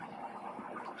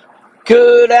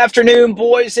Good afternoon,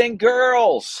 boys and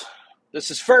girls.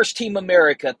 This is First Team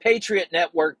America, Patriot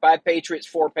Network by Patriots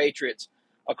for Patriots,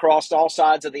 across all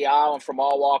sides of the aisle and from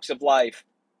all walks of life.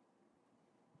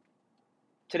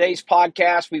 Today's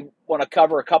podcast, we want to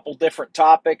cover a couple different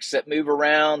topics that move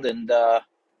around and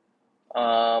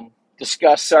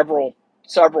discuss several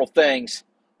things.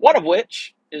 One of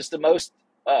which is the most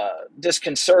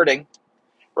disconcerting.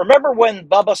 Remember when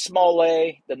Bubba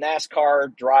Smollett, the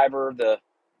NASCAR driver, the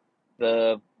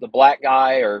black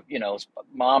guy, or his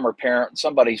mom or parent,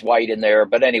 somebody's white in there,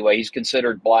 but anyway, he's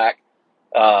considered black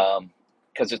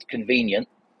because it's convenient,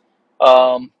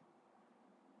 was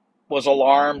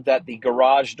alarmed that the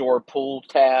garage door pull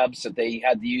tabs, that they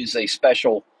had to use a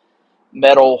special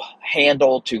metal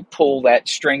handle to pull that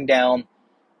string down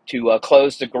to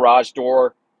close the garage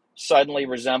door, suddenly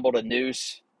resembled a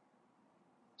noose,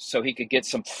 so he could get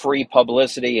some free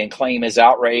publicity and claim his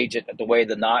outrage at the way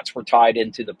the knots were tied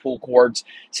into the pull cords.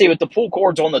 See, with the pull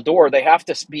cords on the door, they have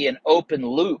to be an open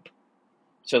loop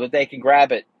so that they can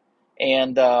grab it.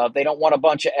 And they don't want a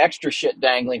bunch of extra shit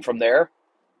dangling from there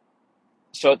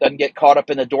so it doesn't get caught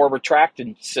up in the door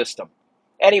retracting system.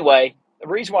 Anyway, the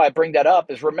reason why I bring that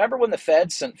up is, remember when the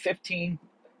Fed sent 15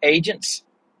 agents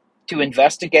to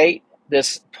investigate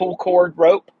this pull cord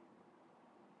rope?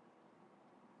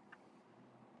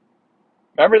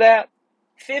 Remember that?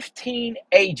 15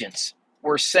 agents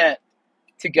were sent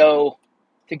to go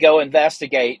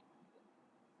investigate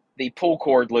the pull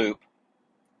cord loop.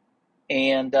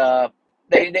 And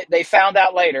they found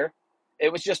out later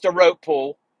it was just a rope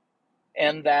pull,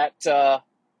 and that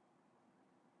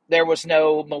there was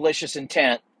no malicious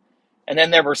intent. And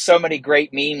then there were so many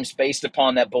great memes based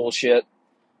upon that bullshit,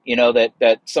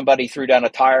 that somebody threw down a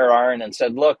tire iron and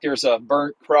said, look, there's a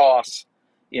burnt cross,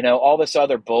 all this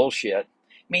other bullshit.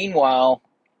 Meanwhile,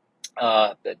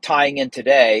 tying in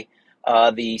today,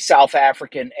 the South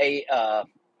African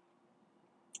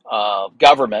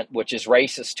government, which is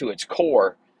racist to its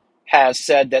core, has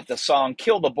said that the song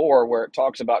Kill the Boer, where it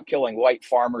talks about killing white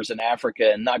farmers in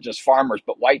Africa, and not just farmers,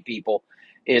 but white people,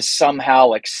 is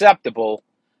somehow acceptable,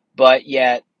 but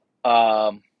yet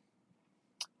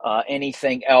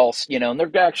anything else, and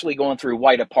they're actually going through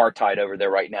white apartheid over there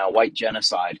right now, white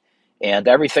genocide, and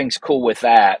everything's cool with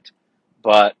that.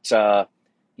 But,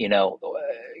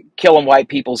 killing white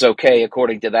people's okay,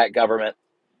 according to that government.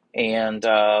 And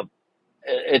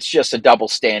it's just a double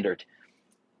standard.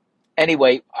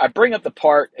 Anyway, I bring up the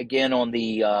part again on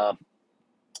the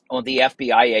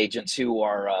FBI agents who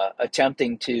are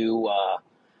attempting to,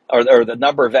 or the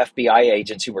number of FBI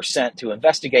agents who were sent to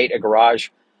investigate a garage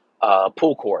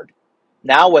pull cord.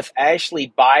 Now with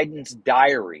Ashley Biden's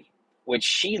diary, which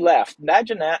she left.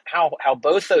 Imagine that, how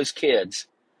both those kids,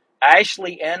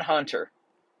 Ashley and Hunter,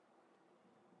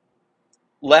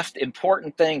 left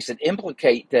important things that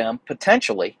implicate them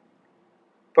potentially,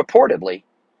 purportedly,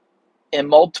 in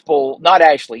multiple, not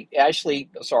Ashley,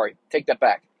 sorry, take that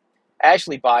back.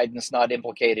 Ashley Biden's not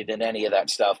implicated in any of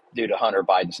that stuff due to Hunter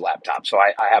Biden's laptop. So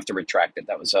I have to retract it.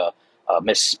 That was a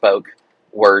misspoke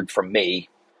word from me.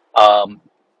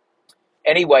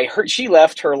 Anyway, she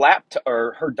left her laptop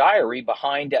or her diary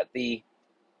behind at the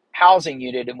housing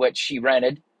unit in which she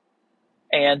rented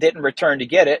and didn't return to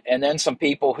get it. And then some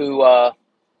people who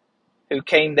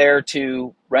came there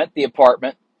to rent the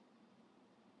apartment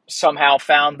somehow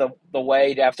found the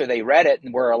way to, after they read it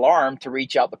and were alarmed, to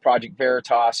reach out to Project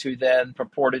Veritas, who then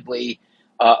purportedly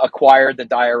acquired the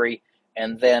diary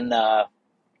and then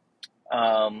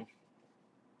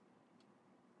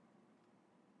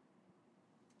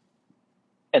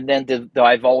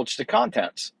divulged the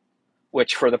contents,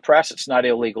 which for the press it's not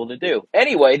illegal to do.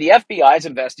 Anyway, the FBI is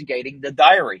investigating the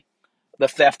diary, the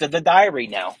theft of the diary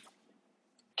now.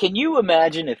 Can you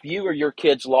imagine if you or your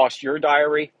kids lost your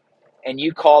diary and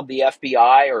you called the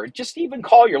FBI, or just even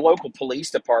call your local police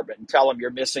department and tell them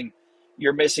you're missing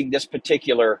this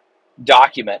particular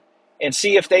document, and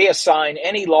see if they assign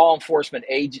any law enforcement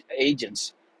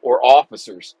agents or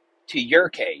officers to your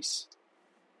case?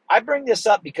 I bring this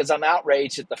up because I'm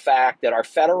outraged at the fact that our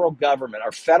federal government,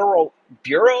 our Federal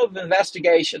Bureau of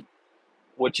Investigation,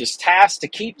 which is tasked to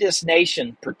keep this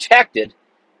nation protected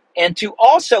and to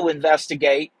also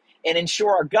investigate and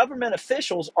ensure our government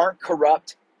officials aren't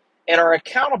corrupt and are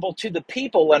accountable to the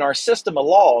people and our system of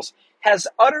laws, has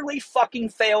utterly fucking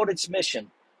failed its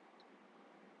mission.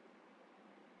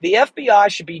 The FBI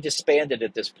should be disbanded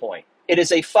at this point. It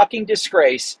is a fucking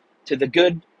disgrace to the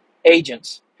good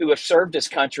agents who have served this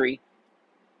country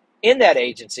in that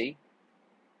agency.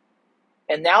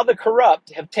 And now the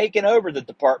corrupt have taken over the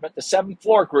department, the 7th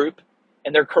floor group,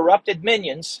 and their corrupted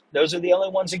minions, those are the only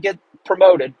ones that get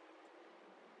promoted,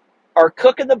 are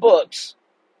cooking the books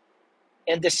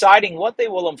and deciding what they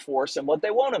will enforce and what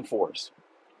they won't enforce.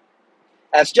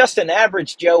 As just an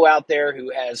average Joe out there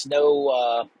who has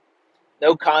no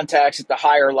contacts at the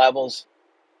higher levels,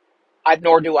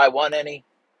 nor do I want any,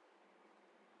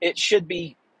 it should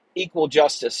be equal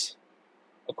justice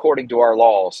according to our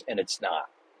laws, and it's not.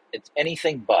 It's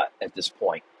anything but at this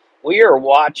point. We are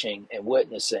watching and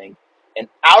witnessing an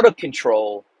out of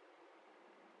control,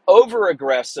 over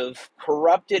aggressive,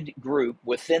 corrupted group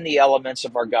within the elements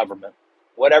of our government,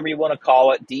 whatever you want to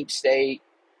call it, deep state,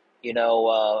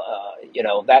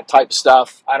 that type of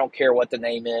stuff. I don't care what the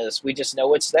name is. We just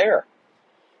know it's there.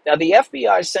 Now, the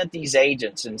FBI sent these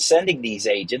agents, and sending these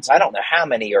agents, I don't know how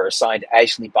many are assigned to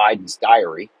Ashley Biden's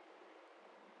diary,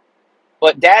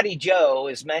 but Daddy Joe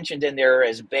is mentioned in there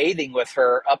as bathing with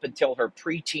her up until her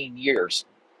preteen years.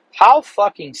 How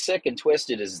fucking sick and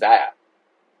twisted is that?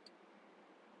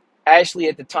 Ashley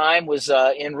at the time was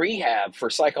in rehab for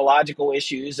psychological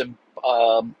issues and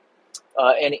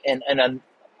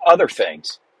other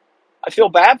things. I feel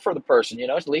bad for the person,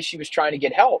 at least she was trying to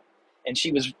get help. And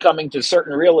she was coming to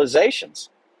certain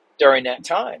realizations during that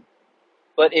time.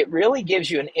 But it really gives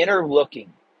you an inner look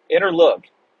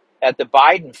at the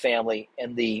Biden family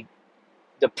and the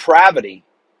depravity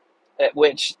at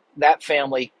which that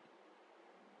family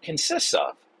consists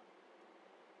of.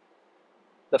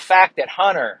 The fact that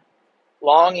Hunter,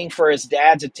 longing for his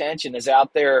dad's attention, is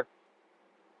out there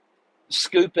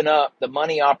scooping up the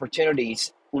money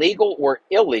opportunities, legal or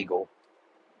illegal,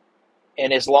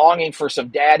 and is longing for some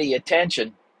daddy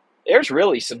attention. There's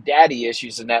really some daddy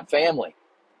issues in that family.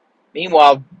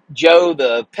 Meanwhile, Joe,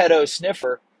 the pedo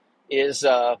sniffer, is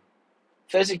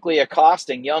physically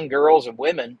accosting young girls and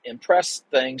women, impressed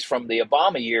things from the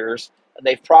Obama years, and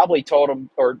they've probably told him,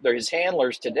 or his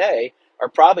handlers today are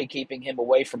probably keeping him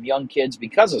away from young kids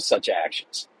because of such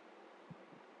actions.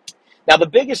 Now, the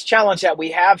biggest challenge that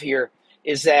we have here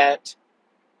is that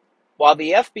while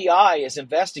the FBI is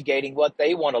investigating what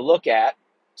they want to look at,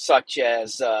 such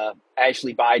as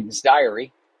Ashley Biden's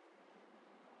diary,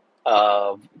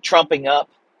 trumping up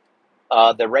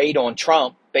the raid on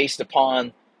Trump based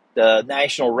upon the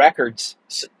national records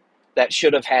that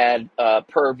should have had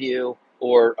purview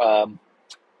or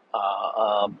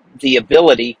the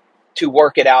ability to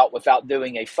work it out without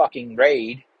doing a fucking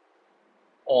raid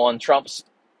on Trump's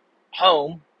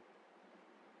home.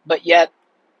 But yet,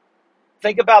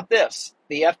 think about this.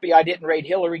 The FBI didn't raid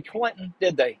Hillary Clinton,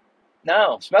 did they?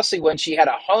 No, especially when she had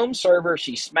a home server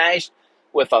she smashed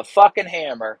with a fucking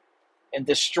hammer and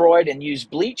destroyed and used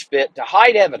bleach bit to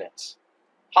hide evidence.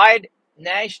 Hide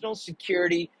national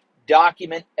security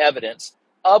document evidence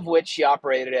of which she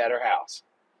operated at her house.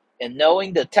 And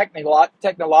knowing the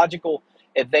technological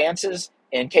advances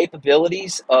and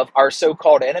capabilities of our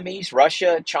so-called enemies,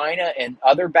 Russia, China, and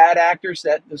other bad actors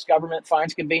that this government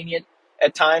finds convenient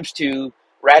at times to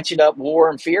ratchet up war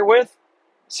and fear with,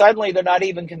 suddenly they're not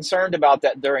even concerned about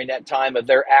that during that time of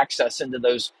their access into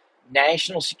those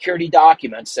national security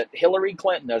documents that Hillary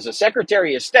Clinton, as a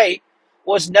Secretary of State,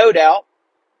 was no doubt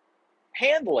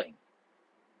handling.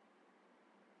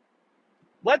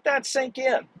 Let that sink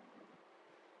in.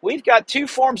 We've got two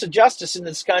forms of justice in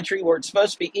this country where it's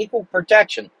supposed to be equal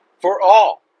protection for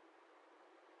all.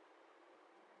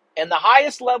 And the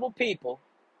highest level people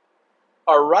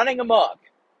are running amok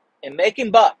and making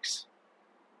bucks,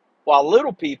 while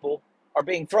little people are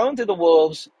being thrown to the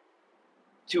wolves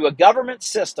to a government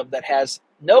system that has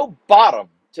no bottom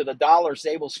to the dollars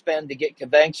they will spend to get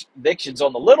convictions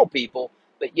on the little people,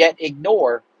 but yet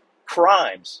ignore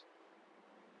crimes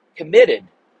committed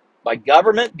by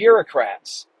government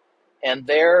bureaucrats and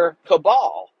their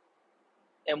cabal,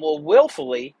 and will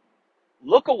willfully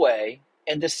look away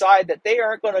and decide that they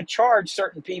aren't going to charge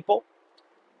certain people,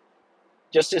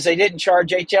 just as they didn't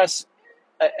charge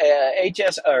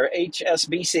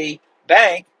HSBC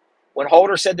Bank when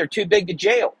Holder said they're too big to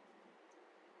jail.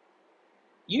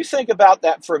 You think about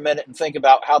that for a minute and think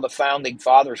about how the founding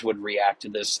fathers would react to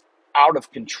this out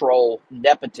of control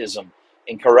nepotism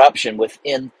and corruption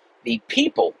within the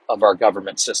people of our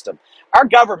government system. Our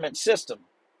government system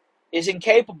is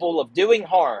incapable of doing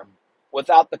harm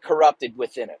without the corrupted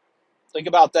within it. Think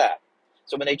about that.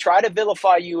 So when they try to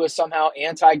vilify you as somehow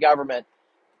anti-government,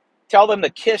 tell them to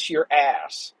kiss your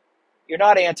ass. You're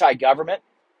not anti-government.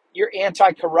 You're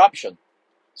anti-corruption.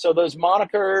 So those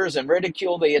monikers and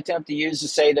ridicule they attempt to use to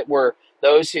say that we're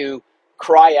those who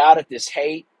cry out at this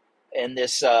hate and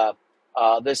this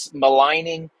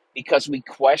maligning because we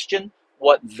question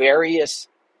what various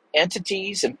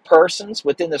entities and persons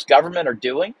within this government are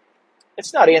doing,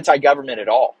 it's not anti-government at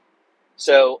all.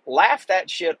 So laugh that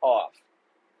shit off.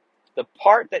 The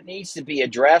part that needs to be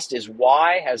addressed is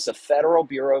why has the Federal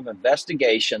Bureau of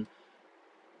Investigation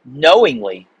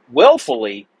knowingly,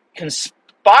 willfully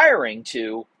conspiring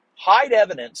to hide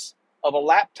evidence of a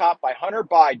laptop by Hunter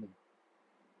Biden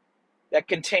that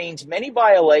contains many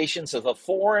violations of the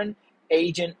Foreign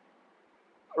Agent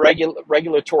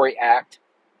Regulatory Act,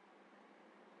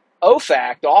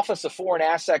 OFAC, Office of Foreign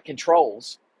Asset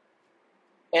Controls,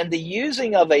 and the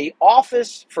using of a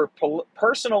office for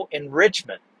personal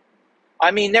enrichment.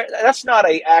 I mean, that's not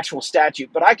an actual statute,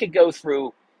 but I could go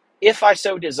through, if I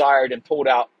so desired, and pulled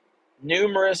out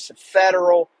numerous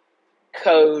federal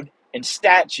code and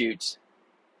statutes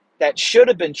that should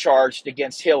have been charged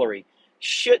against Hillary,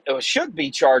 should be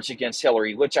charged against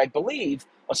Hillary, which I believe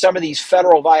on some of these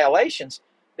federal violations,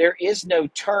 there is no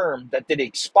term that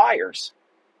expires.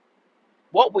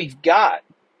 What we've got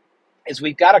is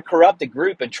we've got a corrupted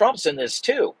group, and Trump's in this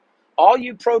too. All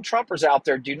you pro-Trumpers out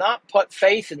there, do not put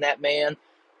faith in that man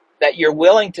that you're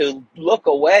willing to look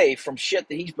away from shit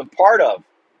that he's been part of.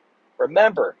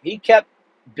 Remember, he kept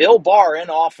Bill Barr in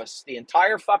office the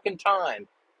entire fucking time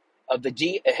of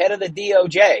the head of the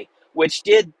DOJ, which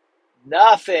did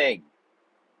nothing.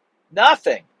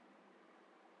 Nothing.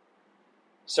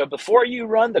 So before you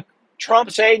run the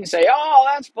Trump shade and say, oh,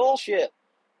 that's bullshit,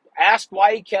 ask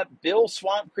why he kept Bill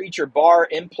Swamp Creature Barr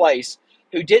in place,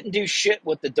 who didn't do shit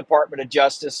with the Department of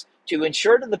Justice to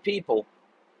ensure to the people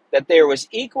that there was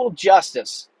equal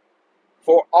justice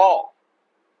for all.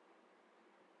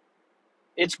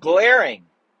 It's glaring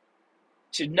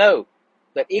to note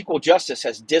that equal justice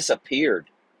has disappeared.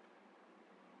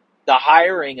 The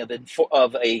hiring of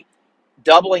a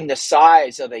doubling the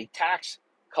size of a tax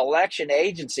collection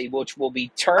agency, which will be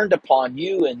turned upon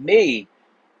you and me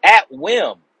at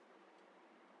whim,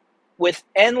 with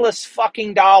endless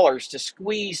fucking dollars to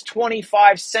squeeze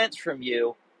 25 cents from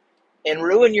you and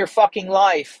ruin your fucking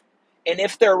life. And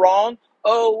if they're wrong,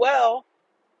 oh well,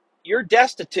 you're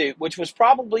destitute, which was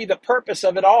probably the purpose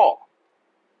of it all.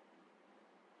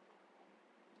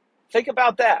 Think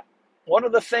about that. One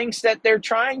of the things that they're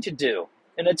trying to do,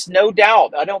 and it's no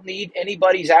doubt, I don't need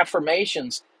anybody's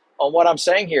affirmations on what I'm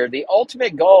saying here. The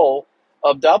ultimate goal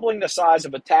of doubling the size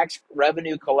of a tax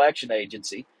revenue collection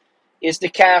agency is to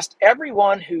cast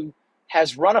everyone who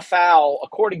has run afoul,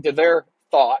 according to their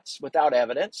thoughts, without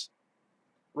evidence,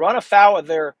 run afoul of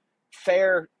their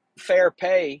fair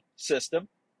pay system,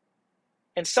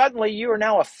 and suddenly you are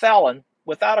now a felon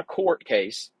without a court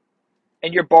case,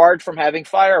 and you're barred from having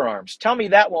firearms. Tell me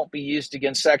that won't be used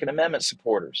against Second Amendment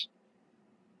supporters.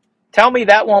 Tell me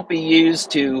that won't be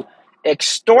used to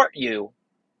extort you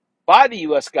by the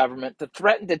U.S. government, to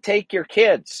threaten to take your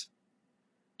kids,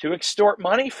 to extort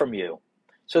money from you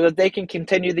so that they can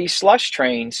continue these slush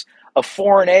trains of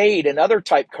foreign aid and other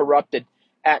type corrupted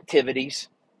activities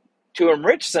to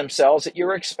enrich themselves at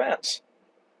your expense.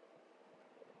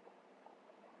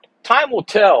 Time will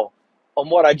tell on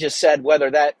what I just said, whether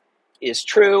that is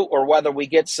true or whether we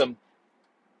get some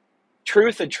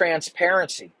truth and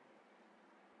transparency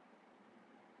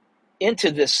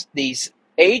into these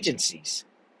agencies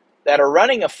that are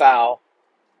running afoul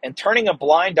and turning a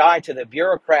blind eye to the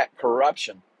bureaucrat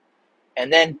corruption,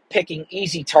 and then picking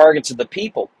easy targets of the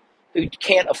people who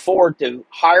can't afford to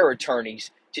hire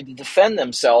attorneys to defend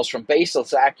themselves from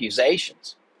baseless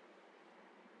accusations.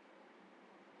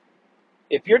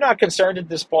 If you're not concerned at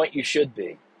this point, you should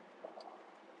be.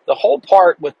 The whole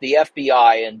part with the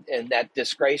FBI and that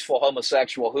disgraceful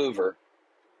homosexual Hoover,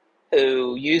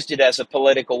 who used it as a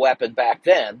political weapon back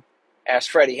then,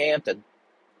 asked Freddie Hampton,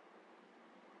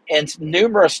 and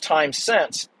numerous times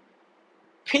since,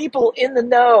 people in the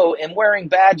know and wearing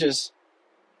badges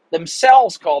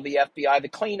themselves call the FBI the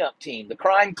cleanup team, the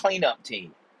crime cleanup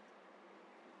team.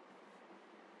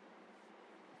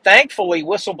 Thankfully,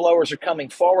 whistleblowers are coming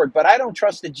forward, but I don't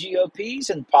trust the GOPs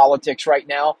in politics right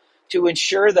now to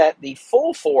ensure that the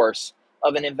full force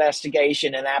of an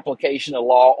investigation and application of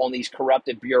law on these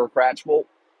corrupted bureaucrats will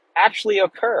actually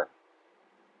occur.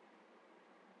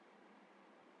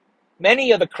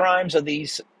 Many of the crimes of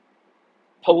these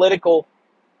political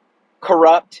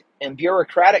corrupt and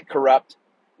bureaucratic corrupt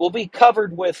will be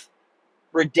covered with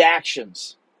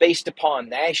redactions based upon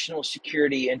national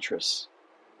security interests.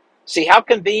 See how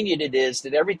convenient it is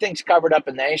that everything's covered up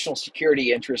in national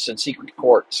security interests and secret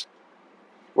courts,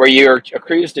 where you're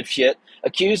accused of shit,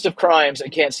 accused of crimes,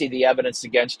 and can't see the evidence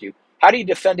against you. How do you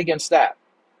defend against that?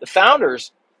 The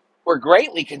founders were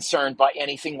greatly concerned by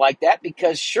anything like that,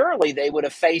 because surely they would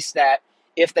have faced that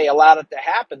if they allowed it to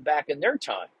happen back in their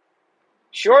time.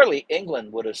 Surely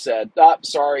England would have said, oh,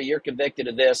 sorry, you're convicted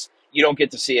of this. You don't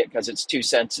get to see it because it's too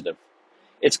sensitive.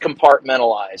 It's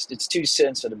compartmentalized. It's too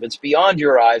sensitive. It's beyond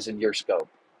your eyes and your scope.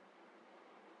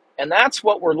 And that's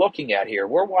what we're looking at here.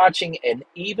 We're watching an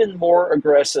even more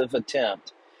aggressive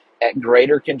attempt at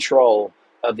greater control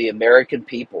of the American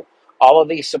people. All of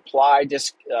these supply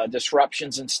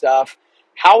disruptions and stuff.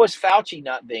 How is Fauci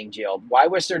not being jailed? Why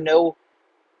was there no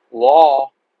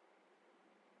law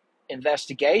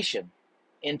investigation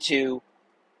into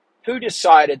who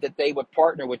decided that they would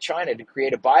partner with China to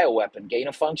create a bioweapon, gain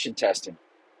of function testing?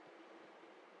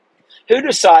 Who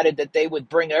decided that they would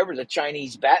bring over the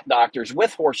Chinese bat doctors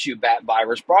with horseshoe bat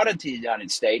virus, brought into the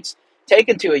United States,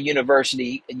 taken to a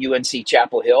university at UNC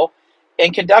Chapel Hill,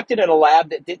 and conducted in a lab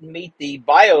that didn't meet the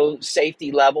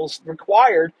biosafety levels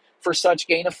required for such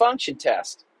gain of function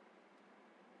tests?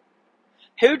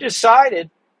 Who decided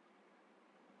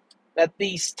that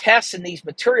these tests and these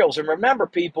materials, and remember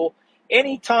people,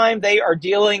 anytime they are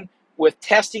dealing with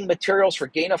testing materials for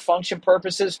gain of function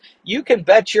purposes, you can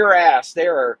bet your ass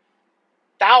there are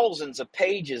thousands of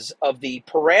pages of the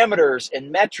parameters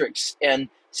and metrics and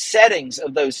settings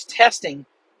of those testing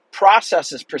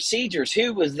processes, procedures,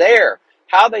 who was there,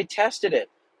 how they tested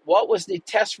it, what was the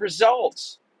test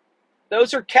results.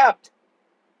 Those are kept.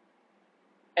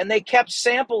 And they kept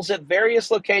samples at various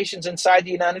locations inside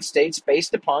the United States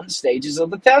based upon the stages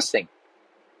of the testing.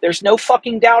 There's no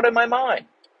fucking doubt in my mind.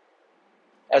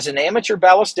 As an amateur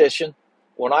ballistician,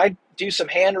 when I do some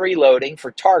hand reloading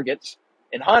for targets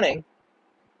in hunting,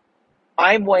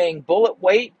 I'm weighing bullet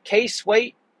weight, case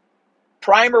weight,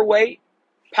 primer weight,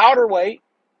 powder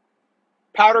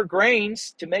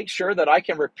grains to make sure that I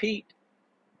can repeat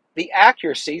the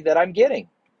accuracy that I'm getting.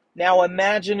 Now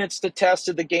imagine it's the test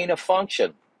of the gain of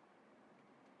function.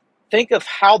 Think of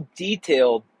how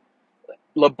detailed,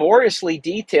 laboriously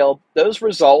detailed those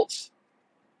results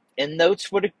and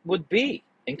notes would be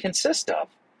and consist of.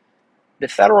 The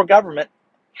federal government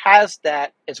has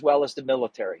that as well as the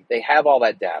military. They have all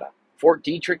that data. Fort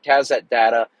Detrick has that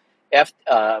data.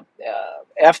 FDA,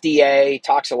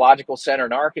 Toxicological Center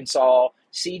in Arkansas,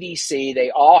 CDC, they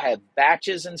all have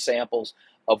batches and samples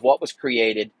of what was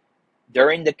created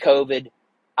during the COVID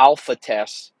alpha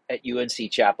tests at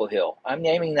UNC Chapel Hill. I'm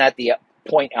naming that the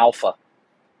point alpha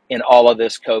in all of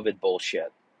this COVID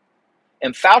bullshit.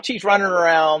 And Fauci's running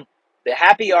around, the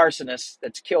happy arsonist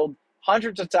that's killed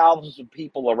hundreds of thousands of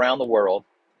people around the world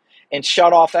and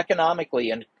shut off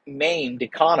economically and maimed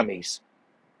economies.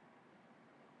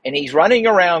 And he's running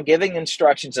around giving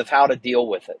instructions of how to deal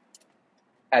with it.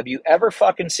 Have you ever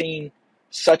fucking seen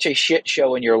such a shit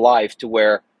show in your life to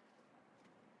where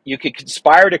you could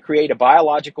conspire to create a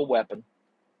biological weapon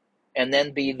and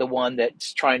then be the one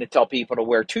that's trying to tell people to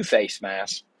wear two face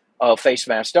masks? Oh, face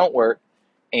masks don't work,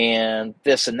 and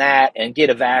this and that, and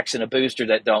get a vax and a booster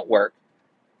that don't work.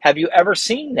 Have you ever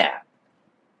seen that?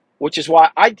 Which is why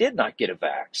I did not get a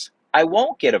vax. I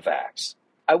won't get a vax.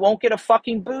 I won't get a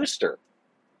fucking booster.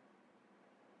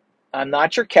 I'm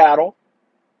not your cattle.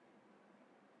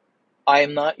 I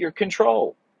am not your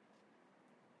control.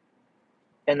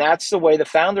 And that's the way the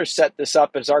founders set this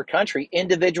up as our country.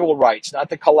 Individual rights, not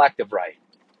the collective right.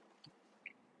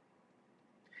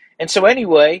 And so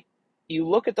anyway, you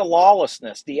look at the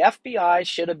lawlessness. The FBI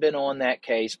should have been on that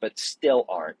case, but still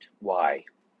aren't. Why?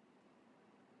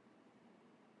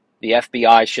 The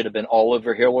FBI should have been all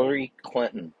over Hillary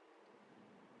Clinton,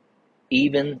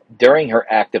 even during her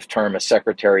active term as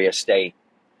Secretary of State.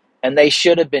 And they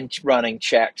should have been running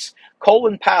checks.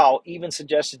 Colin Powell even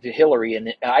suggested to Hillary,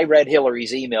 and I read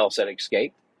Hillary's emails that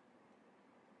escaped.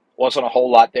 Wasn't a whole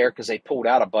lot there because they pulled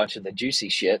out a bunch of the juicy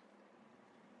shit.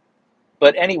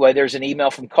 But anyway, there's an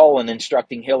email from Colin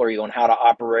instructing Hillary on how to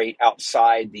operate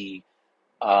outside the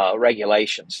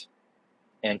regulations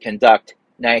and conduct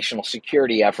national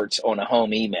security efforts on a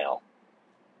home email.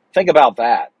 Think about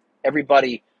that.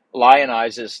 Everybody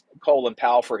lionizes Colin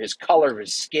Powell for his color of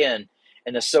his skin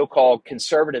and the so-called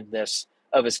conservativeness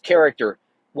of his character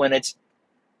when it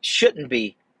shouldn't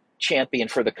be championed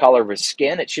for the color of his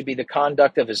skin. It should be the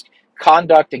conduct of his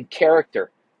conduct and character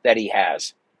that he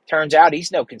has. Turns out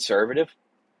he's no conservative.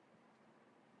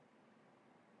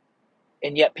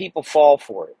 And yet people fall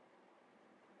for it.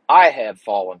 I have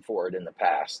fallen for it in the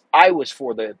past. I was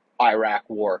for the Iraq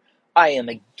war. I am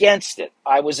against it.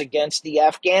 I was against the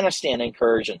Afghanistan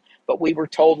incursion, but we were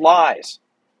told lies.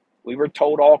 We were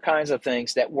told all kinds of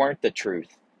things that weren't the truth.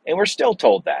 And we're still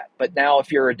told that. But now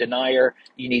if you're a denier,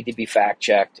 you need to be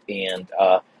fact-checked. And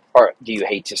or do you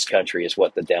hate this country is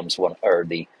what the Dems want, or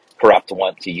the corrupt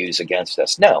want to use against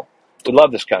us. No, we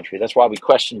love this country. That's why we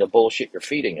question the bullshit you're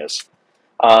feeding us.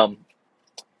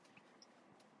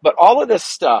 But all of this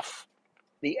stuff,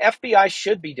 the FBI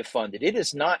should be defunded. It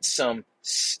is not some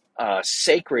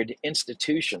sacred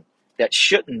institution that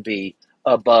shouldn't be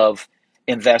above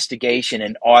investigation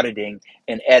and auditing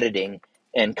and editing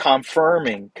and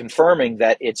confirming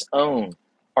that its own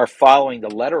are following the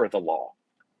letter of the law.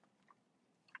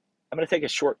 I'm going to take a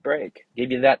short break,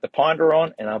 give you that to ponder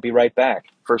on, and I'll be right back.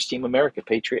 First Team America,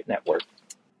 Patriot Network.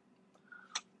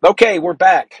 Okay, we're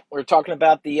back. We're talking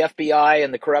about the FBI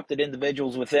and the corrupted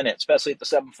individuals within it, especially at the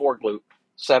seventh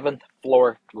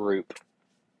floor group.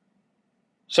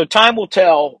 So time will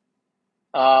tell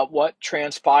what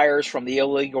transpires from the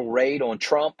illegal raid on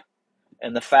Trump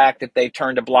and the fact that they've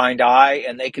turned a blind eye,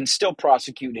 and they can still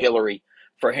prosecute Hillary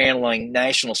for handling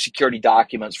national security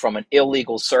documents from an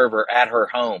illegal server at her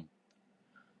home.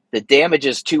 The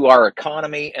damages to our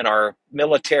economy and our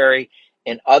military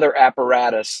and other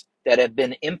apparatus that have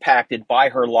been impacted by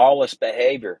her lawless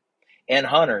behavior and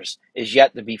Hunter's is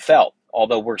yet to be felt,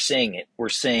 although we're seeing it. We're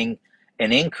seeing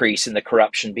an increase in the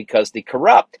corruption because the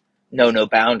corrupt know no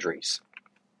boundaries.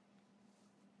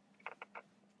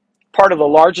 Part of the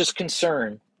largest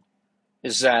concern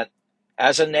is that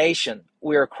as a nation,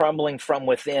 we are crumbling from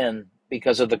within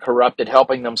because of the corrupted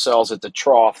helping themselves at the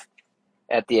trough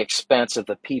at the expense of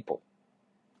the people.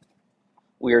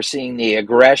 We are seeing the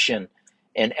aggression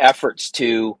and efforts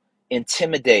to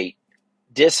intimidate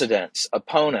dissidents,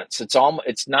 opponents.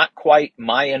 It's not quite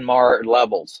Myanmar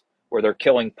levels where they're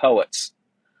killing poets,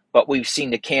 but we've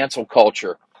seen the cancel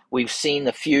culture. We've seen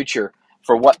the future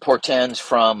for what portends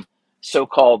from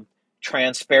so-called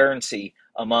transparency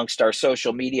amongst our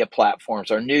social media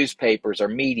platforms, our newspapers, our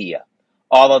media.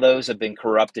 All of those have been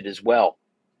corrupted as well.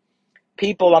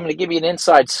 People, I'm going to give you an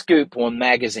inside scoop on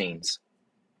magazines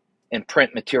and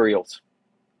print materials.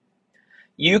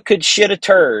 You could shit a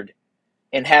turd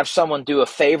and have someone do a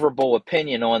favorable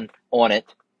opinion on it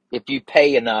if you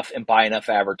pay enough and buy enough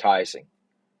advertising.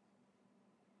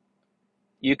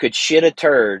 You could shit a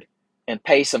turd and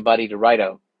pay somebody to write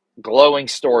a glowing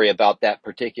story about that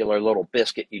particular little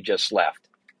biscuit you just left.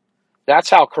 That's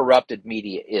how corrupted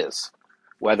media is.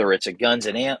 Whether it's a gun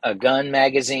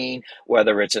magazine,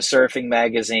 whether it's a surfing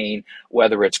magazine,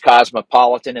 whether it's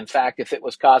Cosmopolitan. In fact, if it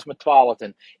was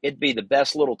Cosmopolitan, it'd be the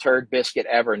best little turd biscuit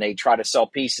ever, and they'd try to sell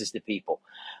pieces to people.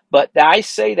 But I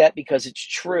say that because it's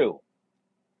true.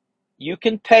 You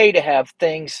can pay to have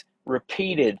things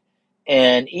repeated,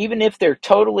 and even if they're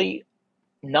totally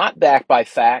not backed by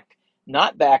fact,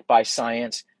 not backed by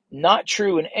science, not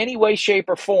true in any way, shape,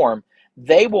 or form,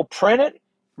 they will print it,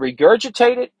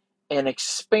 regurgitate it, and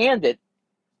expand it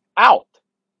out.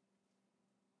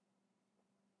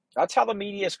 That's how the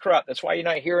media is corrupt. That's why you're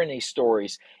not hearing these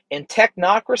stories. And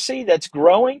technocracy that's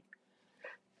growing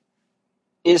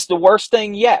is the worst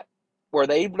thing yet, where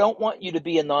they don't want you to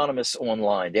be anonymous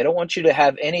online. They don't want you to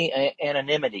have any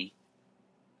anonymity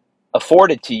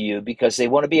afforded to you because they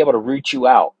want to be able to root you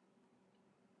out.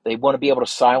 They want to be able to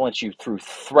silence you through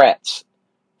threats,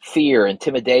 fear,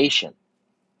 intimidation.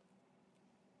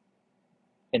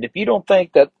 And if you don't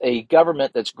think that a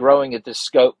government that's growing at this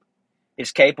scope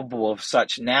is capable of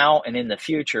such now and in the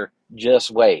future,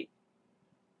 just wait.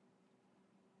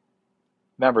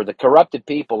 Remember, the corrupted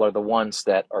people are the ones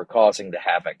that are causing the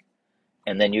havoc.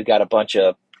 And then you got a bunch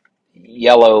of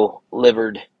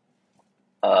yellow-livered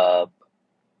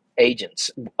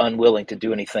agents unwilling to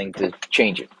do anything to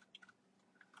change it.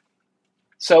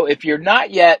 So if you're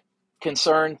not yet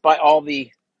concerned by all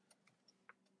the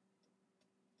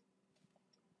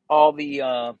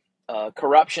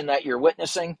corruption that you're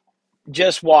witnessing,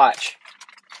 just watch.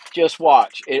 Just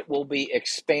watch. It will be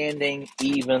expanding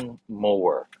even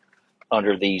more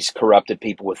under these corrupted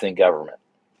people within government.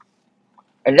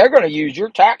 And they're going to use your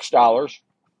tax dollars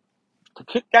to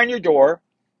kick down your door,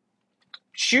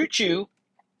 shoot you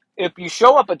if you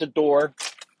show up at the door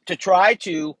to try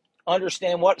to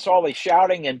understand what's all they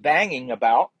shouting and banging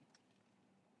about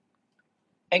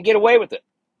and get away with it.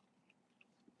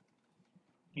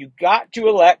 You've got to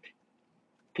elect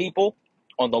people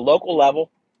on the local level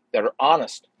that are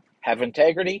honest, have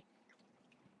integrity,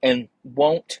 and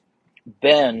won't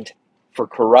bend for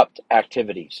corrupt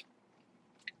activities.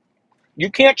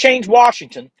 You can't change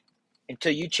Washington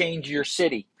until you change your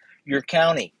city, your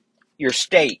county, your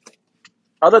state.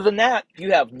 Other than that,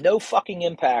 you have no fucking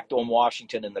impact on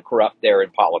Washington and the corrupt there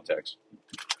in politics.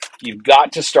 You've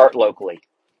got to start locally.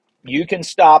 You can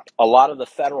stop a lot of the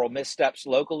federal missteps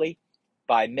locally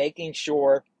by making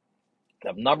sure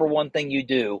the number one thing you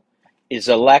do is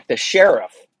elect a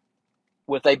sheriff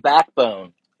with a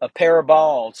backbone, a pair of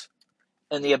balls,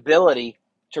 and the ability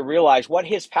to realize what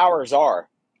his powers are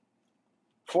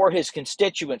for his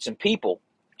constituents and people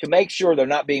to make sure they're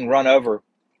not being run over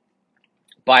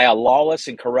by a lawless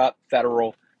and corrupt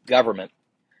federal government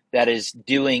that is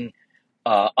doing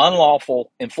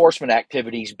unlawful enforcement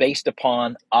activities based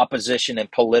upon opposition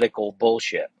and political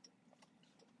bullshit.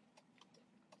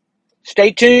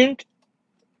 Stay tuned.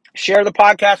 Share the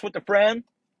podcast with a friend.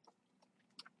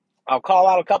 I'll call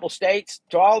out a couple states.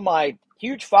 To all my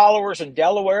huge followers in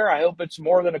Delaware, I hope it's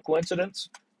more than a coincidence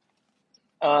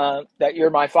that you're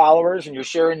my followers and you're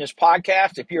sharing this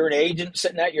podcast. If you're an agent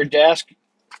sitting at your desk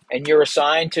and you're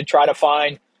assigned to try to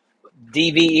find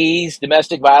DVEs,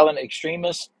 domestic violent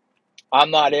extremists,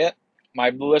 I'm not it. My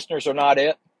listeners are not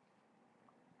it.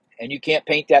 And you can't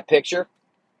paint that picture.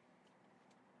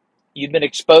 You've been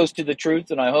exposed to the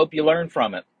truth, and I hope you learn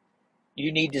from it.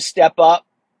 You need to step up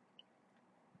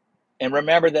and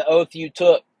remember the oath you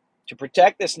took to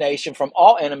protect this nation from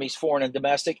all enemies, foreign and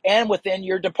domestic, and within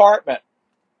your department,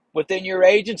 within your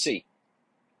agency.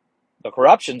 The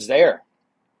corruption's there.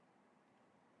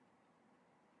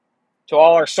 To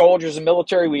all our soldiers and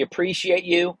military, we appreciate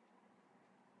you.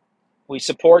 We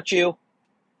support you.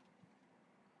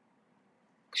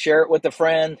 Share it with a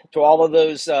friend. To all of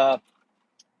those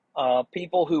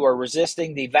people who are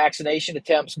resisting the vaccination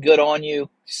attempts, good on you.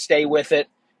 Stay with it.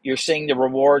 You're seeing the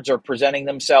rewards are presenting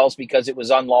themselves because it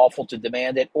was unlawful to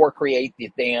demand it or create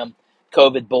the damn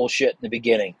COVID bullshit in the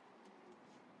beginning.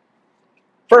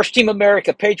 First Team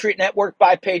America, Patriot Network,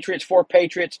 by Patriots, for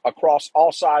Patriots, across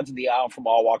all sides of the aisle from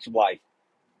all walks of life.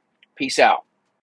 Peace out.